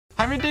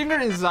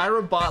Heimerdinger and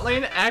Zyra bot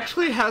lane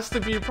actually has to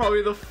be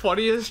probably the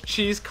funniest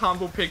cheese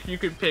combo pick you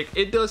could pick.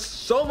 It does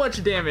so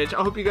much damage.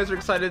 I hope you guys are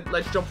excited.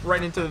 Let's jump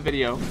right into the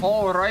video.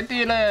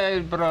 Alrighty,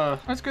 lad, bro.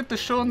 Let's get the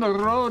show on the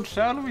road,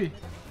 shall we?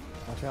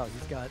 Watch out,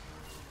 he's got,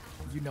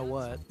 you know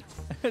what?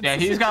 Yeah,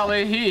 he's got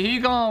like he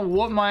gonna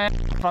whoop my ass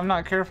if I'm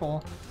not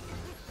careful.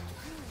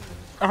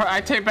 Alright,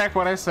 I take back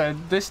what I said.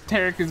 This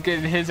Tarek is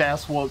getting his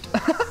ass whooped.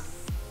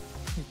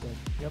 He's dead.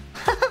 Yep.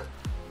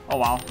 Oh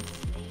wow,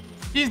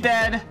 he's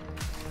dead.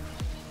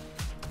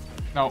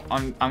 No,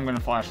 I'm gonna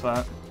flash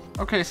that.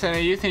 Okay, Senna,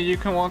 you think you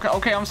can walk?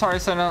 Okay, I'm sorry,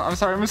 Senna. I'm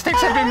sorry.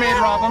 Mistakes have been made,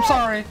 Rob. I'm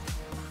sorry.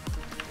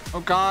 Oh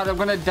God, I'm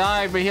gonna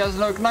die, but he has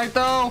no ignite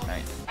though.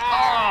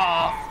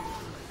 Oh.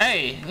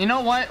 Hey, you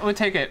know what? We'll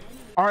take it.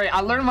 All right,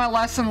 I learned my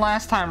lesson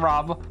last time,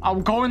 Rob.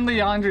 I'm going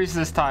Leandre's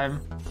this time.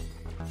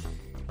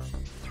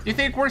 You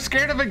think we're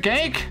scared of a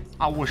gank?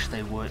 I wish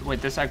they would.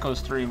 Wait, this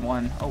echoes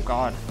 3-1. Oh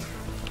God.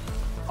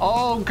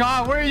 Oh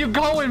God, where are you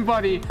going,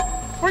 buddy?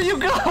 Where are you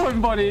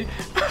going, buddy?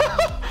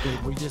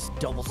 Dude, we just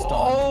double stunned.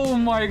 Oh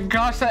my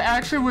gosh, that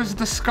actually was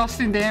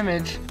disgusting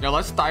damage. Yeah,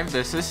 let's dive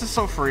this. This is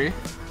so free.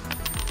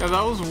 Yeah,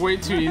 that was way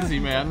too easy,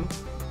 man.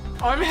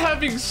 I'm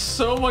having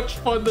so much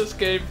fun this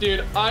game,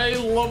 dude. I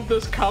love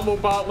this combo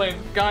bot lane.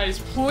 Guys,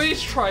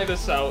 please try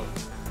this out.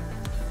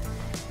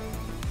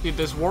 Dude,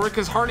 this Warwick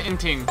is hard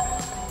inting.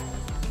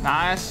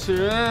 Nice.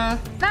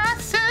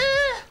 Nice.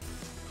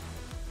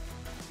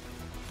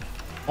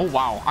 Oh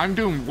wow, I'm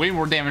doing way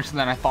more damage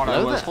than I thought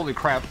I was. Holy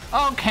crap.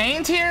 Oh,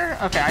 Kane's here?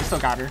 Okay, I still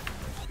got her.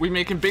 We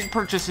making big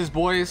purchases,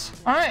 boys.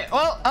 All right,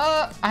 well,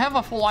 I have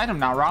a full item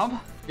now, Rob.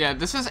 Yeah,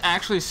 this is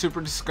actually super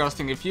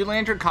disgusting. If you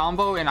land your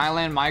combo and I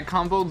land my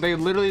combo, they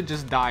literally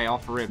just die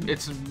off rip.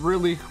 It's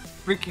really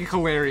freaking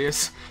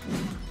hilarious.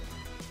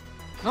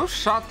 No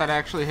shot that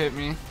actually hit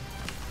me.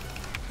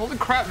 Holy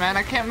crap, man,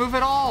 I can't move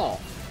at all.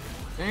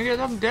 Dang it,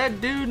 I'm dead,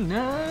 dude.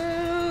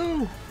 No.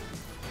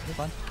 You're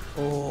fine.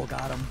 Oh,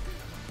 got him.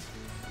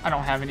 I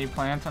don't have any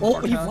plants. Oh,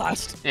 he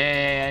flashed.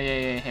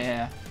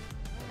 Yeah.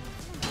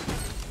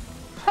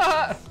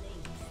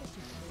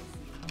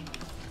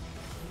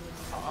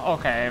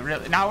 Okay,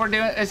 really? Now we're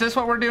doing. Is this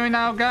what we're doing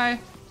now, guy?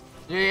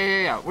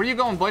 Yeah. Where you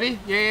going, buddy?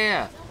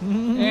 Yeah.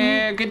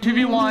 Yeah, get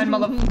 2v1,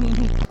 mother.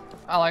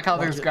 I like how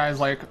this guy's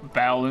like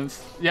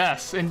balanced.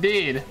 Yes,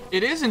 indeed.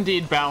 It is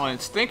indeed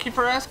balanced. Thank you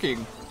for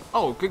asking.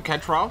 Oh, good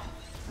catch, Rob.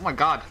 Oh my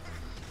God.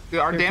 Dude,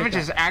 our damage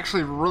is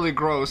actually really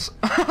gross.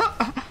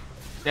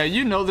 Yeah,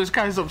 you know this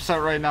guy's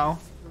upset right now.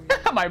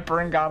 My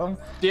burn got him.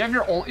 Do you have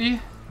your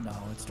ulti? No,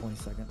 it's 20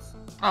 seconds.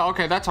 Oh,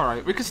 okay, that's all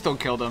right. We can still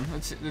kill them.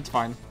 It's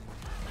fine.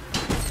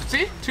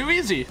 See? Too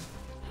easy.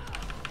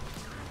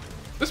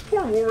 This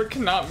poor Warwick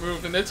cannot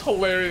move, and it's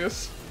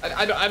hilarious.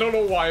 I don't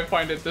know why I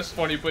find it this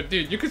funny, but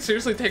dude, you could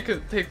seriously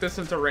take this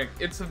into rank.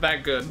 It's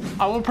that good.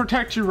 I will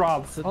protect you,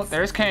 Rob. Oh,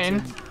 there's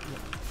Kane.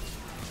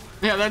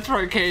 Yeah, that's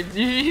right, Kane.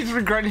 He's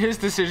regretting his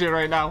decision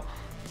right now.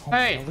 Oh,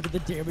 hey, God, look at the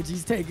damage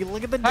he's taking.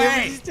 Look at the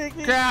damage he's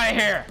taking. Get out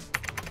of here.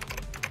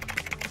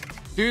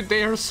 Dude,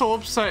 they are so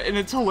upset and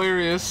it's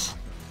hilarious.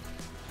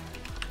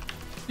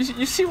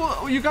 You see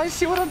what, you guys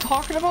see what I'm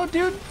talking about,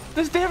 dude?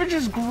 This damage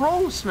is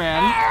gross,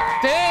 man.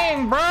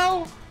 Dang,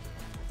 bro.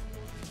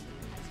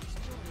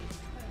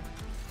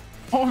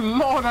 Oh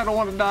Lord, I don't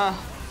want to die.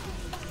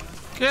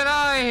 Get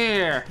out of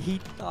here. He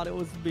thought it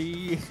was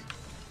me.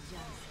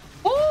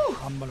 Ooh,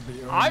 I'm gonna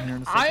be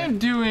I am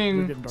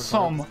doing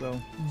some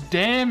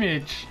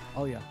damage.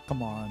 Oh yeah,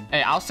 come on.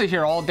 Hey, I'll sit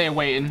here all day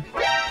waiting.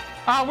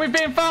 Ah, we've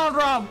been found,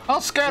 Rob.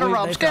 I'll scatter,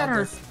 Rob.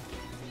 Scatter.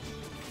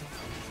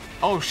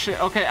 Oh shit.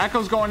 Okay,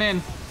 Echo's going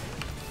in.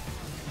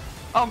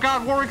 Oh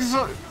God, Warwick's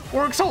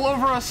all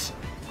over us.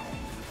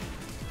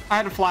 I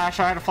had to flash.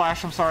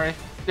 I'm sorry.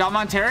 Yeah, I'm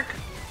on Tarek.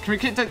 Can we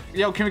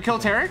kill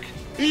Tarek?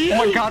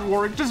 Oh my God,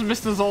 Warwick just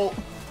missed his ult.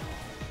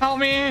 Help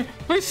me.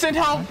 Please send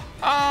help.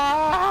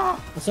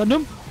 Stunned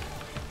him.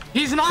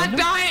 He's not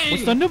dying.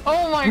 Stunned him.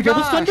 Oh my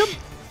gosh.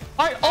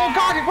 Oh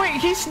God, wait,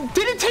 he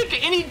didn't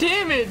take any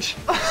damage.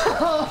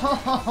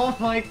 Oh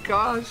my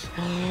gosh.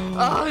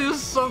 Oh, he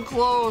was so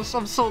close.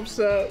 I'm so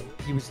upset.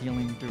 He was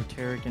healing through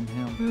Tarek and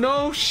him.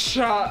 No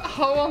shot.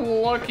 How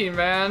unlucky,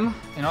 man.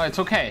 You know, it's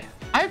okay.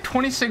 I have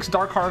 26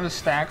 Dark Harvest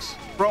stacks.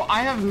 Bro,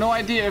 I have no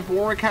idea if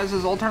Warwick has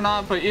his ult or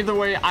not, but either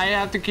way, I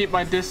have to keep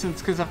my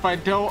distance because if I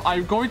don't,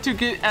 I'm going to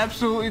get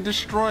absolutely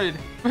destroyed.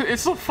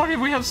 It's so funny.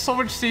 We have so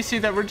much CC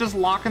that we're just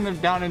locking them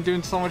down and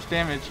doing so much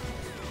damage.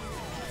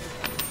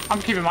 I'm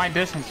keeping my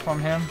distance from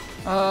him.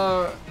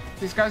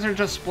 These guys are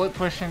just split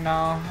pushing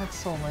now. That's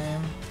so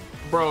lame.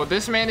 Bro,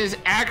 this man is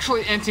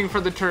actually inting for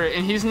the turret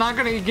and he's not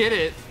gonna get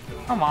it.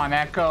 Come on,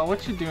 Echo.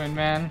 What you doing,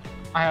 man?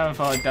 I have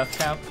death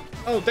cap.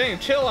 Oh, dang.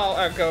 Chill out,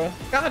 Echo.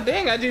 God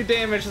dang, I do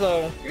damage,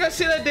 though. You guys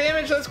see that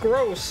damage? That's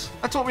gross.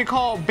 That's what we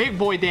call big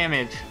boy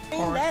damage.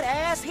 Bring that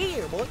ass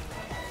here, boy.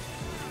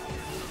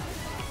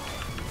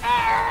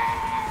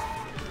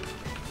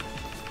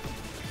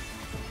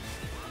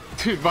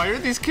 Dude, why are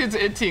these kids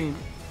inting?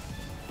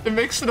 It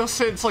makes no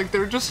sense. Like,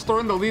 they're just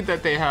throwing the lead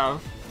that they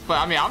have. But,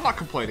 I mean, I'm not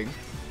complaining.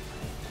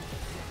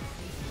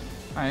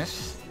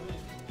 Nice.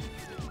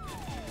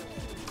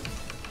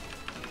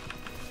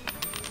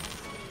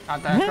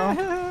 How'd that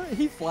go?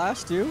 He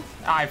flashed too.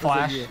 I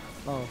flash.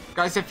 Oh.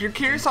 Guys, if you're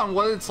curious on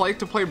what it's like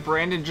to play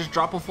Brandon, just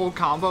drop a full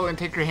combo and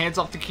take your hands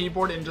off the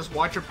keyboard and just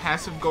watch your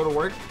passive go to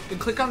work, then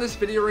click on this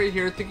video right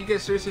here. Thank you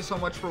guys seriously so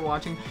much for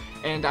watching,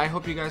 and I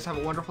hope you guys have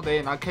a wonderful day,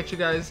 and I'll catch you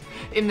guys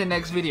in the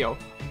next video.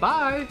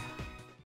 Bye!